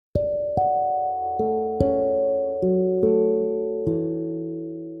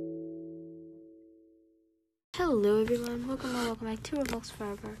welcome back to Roblox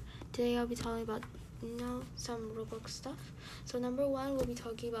Forever. Today I'll be talking about some Roblox stuff. So number 1, we'll be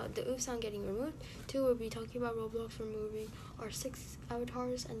talking about the oof sound getting removed. 2, we'll be talking about Roblox removing our 6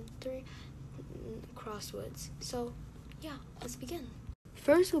 avatars, and 3, crosswords. So yeah, let's begin.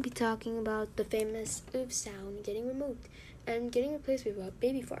 First, we'll be talking about the famous oof sound getting removed and getting replaced with a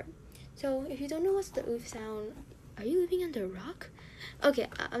baby fart. So if you don't know what's the oof sound, are you living under a rock? Okay,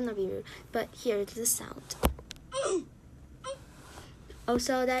 I'm not being rude, but here is the sound.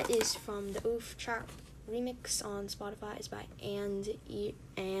 Also, that is from the Oof Chart remix on Spotify. It's by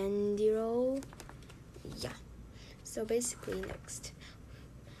Andiro. Yeah. So basically, next.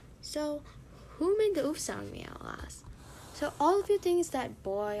 So, who made the oof sound meow last? So all of you think it's that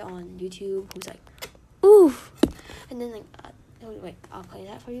boy on YouTube who's like, oof, and then like, wait, I'll play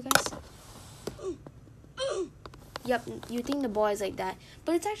that for you guys. Yep, you think the boy is like that,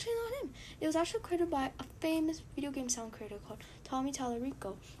 but it's actually not him. It was actually created by a famous video game sound creator called Tommy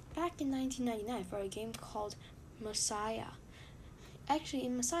Tallarico back in 1999 for a game called Messiah. Actually,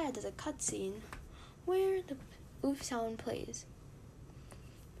 in Messiah, there's a cutscene where the oof sound plays.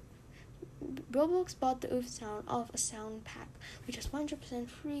 Roblox bought the oof sound off a sound pack, which has 100%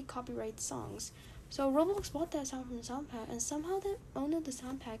 free copyright songs. So Roblox bought that sound from the sound pack, and somehow the owner of the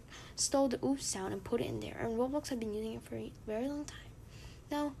sound pack stole the oof sound and put it in there, and Roblox had been using it for a very long time.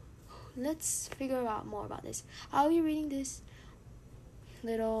 Now, let's figure out more about this. I'll be reading this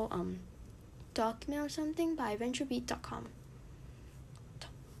little document or something by VentureBeat.com.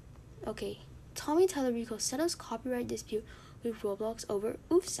 Okay, Tommy Tallarico settles copyright dispute with Roblox over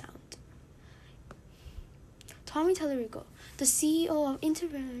oof sound. Tommy Tallarico, the CEO of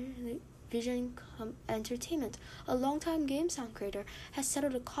Vision Entertainment, a longtime game sound creator, has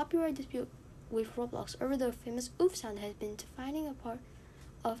settled a copyright dispute with Roblox over the famous oof sound that has been defining a part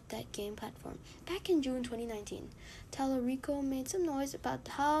of that game platform. Back in June 2019, Tallarico made some noise about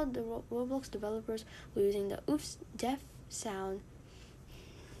how the Roblox developers were using the oof deaf sound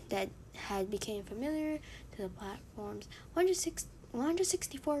that had become familiar to the platform's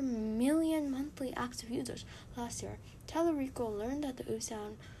 164 million monthly active users last year. Tallarico learned that the oof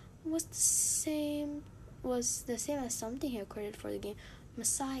sound was the same as something he had created for the game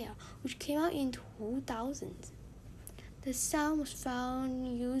Messiah, which came out in 2000. The sound was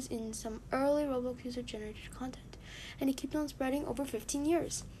found used in some early Roblox user-generated content, and it kept on spreading over 15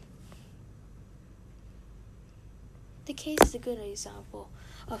 years. The case is a good example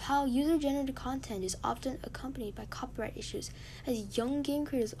of how user-generated content is often accompanied by copyright issues, as young game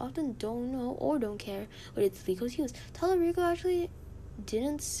creators often don't know or don't care what its legal use. Tallarico actually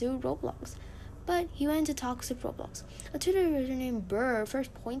didn't sue Roblox, but he went into talks with Roblox. A Twitter user named Burr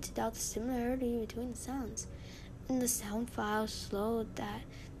first pointed out the similarity between the sounds. In the sound file showed that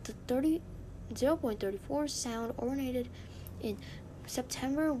the 0.34 sound originated in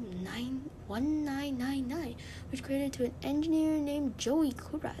September 1999, which created to an engineer named Joey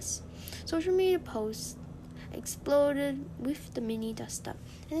Kuras. Social media posts exploded with the mini dust-up,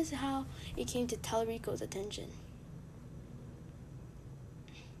 and this is how it came to Tallarico's attention.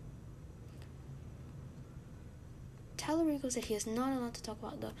 Tallarico said he is not allowed to talk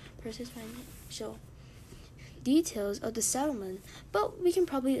about the person's financial details of the settlement, but we can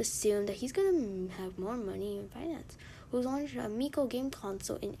probably assume that he's going to have more money in finance. Who launched a Miko game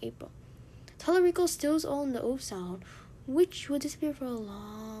console in April. Tallarico still owns the oof sound, which will disappear for a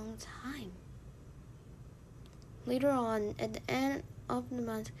long time. Later on, at the end of the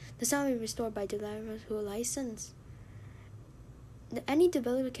month, the sound will be restored by developers who are licensed. Any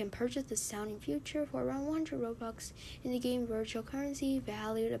developer can purchase the sound in future for around 100 Robux in the game virtual currency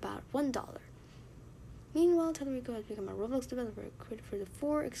valued about $1. Meanwhile, Tallarico has become a Roblox developer, created for the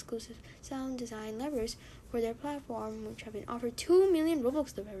 4 exclusive sound design levers for their platform, which have been offered 2 million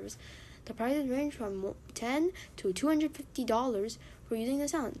Roblox developers. The prices range from $10 to $250 for using the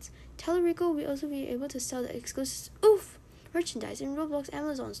sounds. Tallarico will also be able to sell the exclusive oof merchandise in Roblox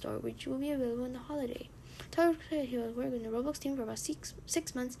Amazon store, which will be available in the holiday. Tallarico said he was working in the Roblox team for about six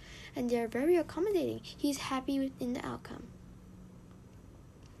months, and they are very accommodating. He's happy in the outcome.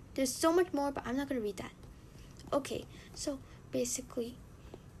 There's so much more, but I'm not going to read that. Okay, so basically,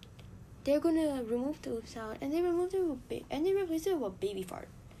 they're going to remove the oof sound, and they removed it and they replaced it with a baby fart.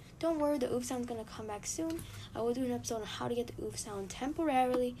 Don't worry, the oof sound's going to come back soon. I will do an episode on how to get the oof sound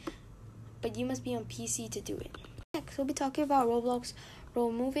temporarily, but you must be on PC to do it. Next, we'll be talking about Roblox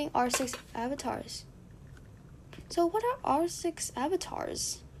removing R6 avatars. So what are R6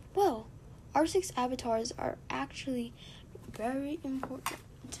 avatars? Well, R6 avatars are actually very important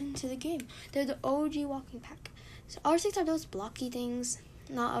to the game. They're the OG walking pack. So R6 are those blocky things.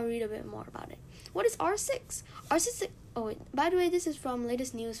 Now I'll read a bit more about it. What is R6? Oh wait, by the way, this is from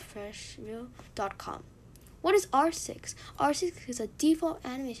latestnewsfreshview.com. What is R6? R6 is a default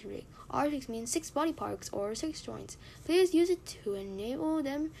animation rig. R6 means 6 body parts or 6 joints. Players use it to enable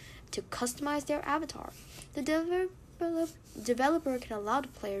them to customize their avatar. The developer can allow the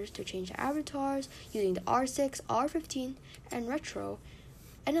players to change their avatars using the R6, R15, and Retro,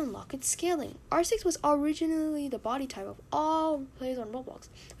 and unlock its scaling. R6 was originally the body type of all players on Roblox,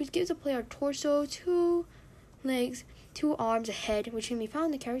 which gives the player a torso, 2 legs, 2 arms, a head, which can be found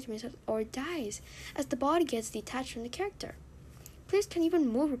in the character misses or dies as the body gets detached from the character. Players can even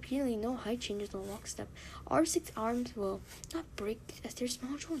move repeatedly, no height changes, no lockstep. R6 arms will not break as they're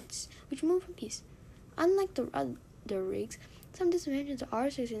small joints, which move in peace. Unlike the other rigs, some disadvantages of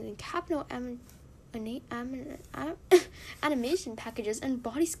R6 in capital animation packages and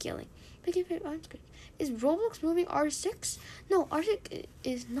body scaling. Is Roblox moving R6? No, R6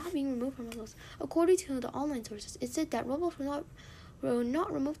 is not being removed from Roblox. According to the online sources, it said that Roblox will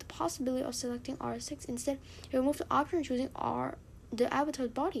not remove the possibility of selecting R6. Instead, it will remove the option of choosing the avatar's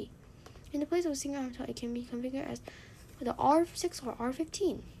body. In the place of a single avatar, it can be configured as the R6 or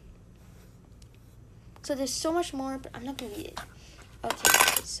R15. So there's so much more, but I'm not going to read it.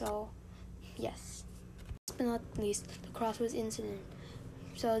 Okay, so yes. Last but not least, the Crosswords incident.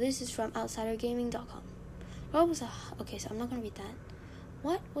 So this is from OutsiderGaming.com. Okay, so I'm not going to read that.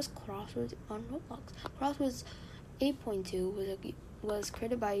 What was Crosswords on Roblox? Crosswords 8.2 was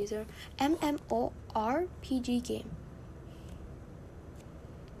created by user MMORPG game.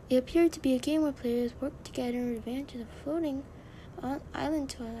 It appeared to be a game where players work together in adventures of floating on island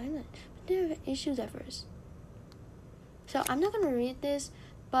to island, but there were issues at first. So I'm not going to read this,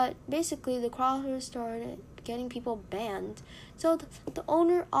 but basically the Crosswords started getting people banned. So the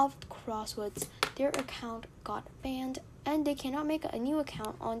owner of the Crosswords, their account got banned, and they cannot make a new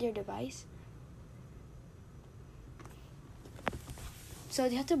account on their device. So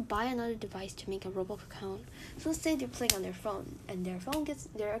they have to buy another device to make a Roblox account. So let's say they're playing on their phone, and their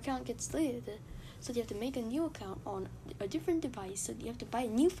account gets deleted. So they have to make a new account on a different device. So you have to buy a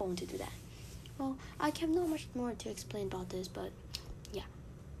new phone to do that. Well, I have not much more to explain about this, but yeah.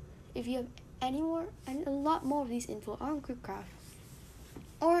 If you have a lot more of these info on Creepcraft,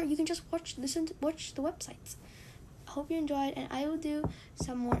 or you can just watch the websites. I hope you enjoyed, and I will do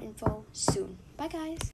some more info soon. Bye, guys.